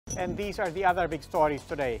And these are the other big stories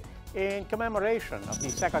today. In commemoration of the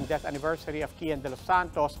second death anniversary of Kian de los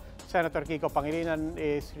Santos, Senator Kiko Pangilinan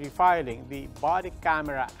is refiling the Body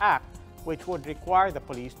Camera Act, which would require the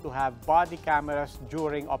police to have body cameras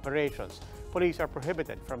during operations. Police are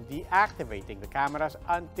prohibited from deactivating the cameras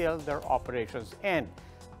until their operations end.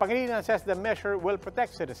 Pangilinan says the measure will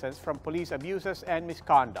protect citizens from police abuses and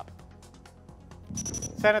misconduct.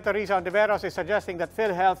 Senator Hontiveros is suggesting that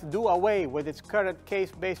PhilHealth do away with its current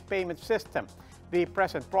case-based payment system. The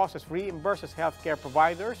present process reimburses healthcare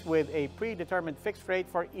providers with a predetermined fixed rate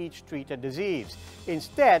for each treated disease.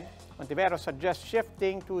 Instead, Hontiveros suggests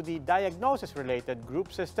shifting to the diagnosis-related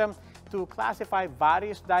group system to classify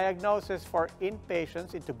various diagnoses for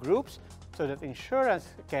inpatients into groups so that insurance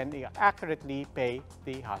can accurately pay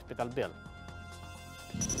the hospital bill.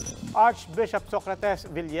 Archbishop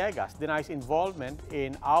Villegas denies involvement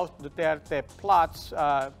in Duterte plots,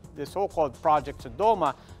 the so-called Project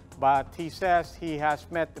Sodoma, but he says he has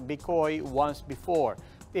met Bikoy once before.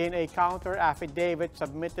 In a counter affidavit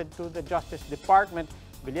submitted to the Justice Department,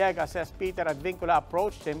 Villegas says Peter Advincula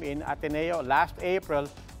approached him in Ateneo last April.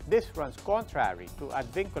 This runs contrary to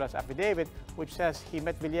Advincula's affidavit, which says he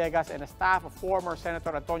met Villegas and a staff of former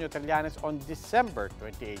Senator Antonio Trillanes on December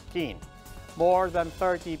 2018. More than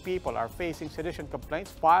 30 people are facing sedition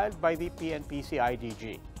complaints filed by the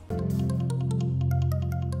PNP-CIDG.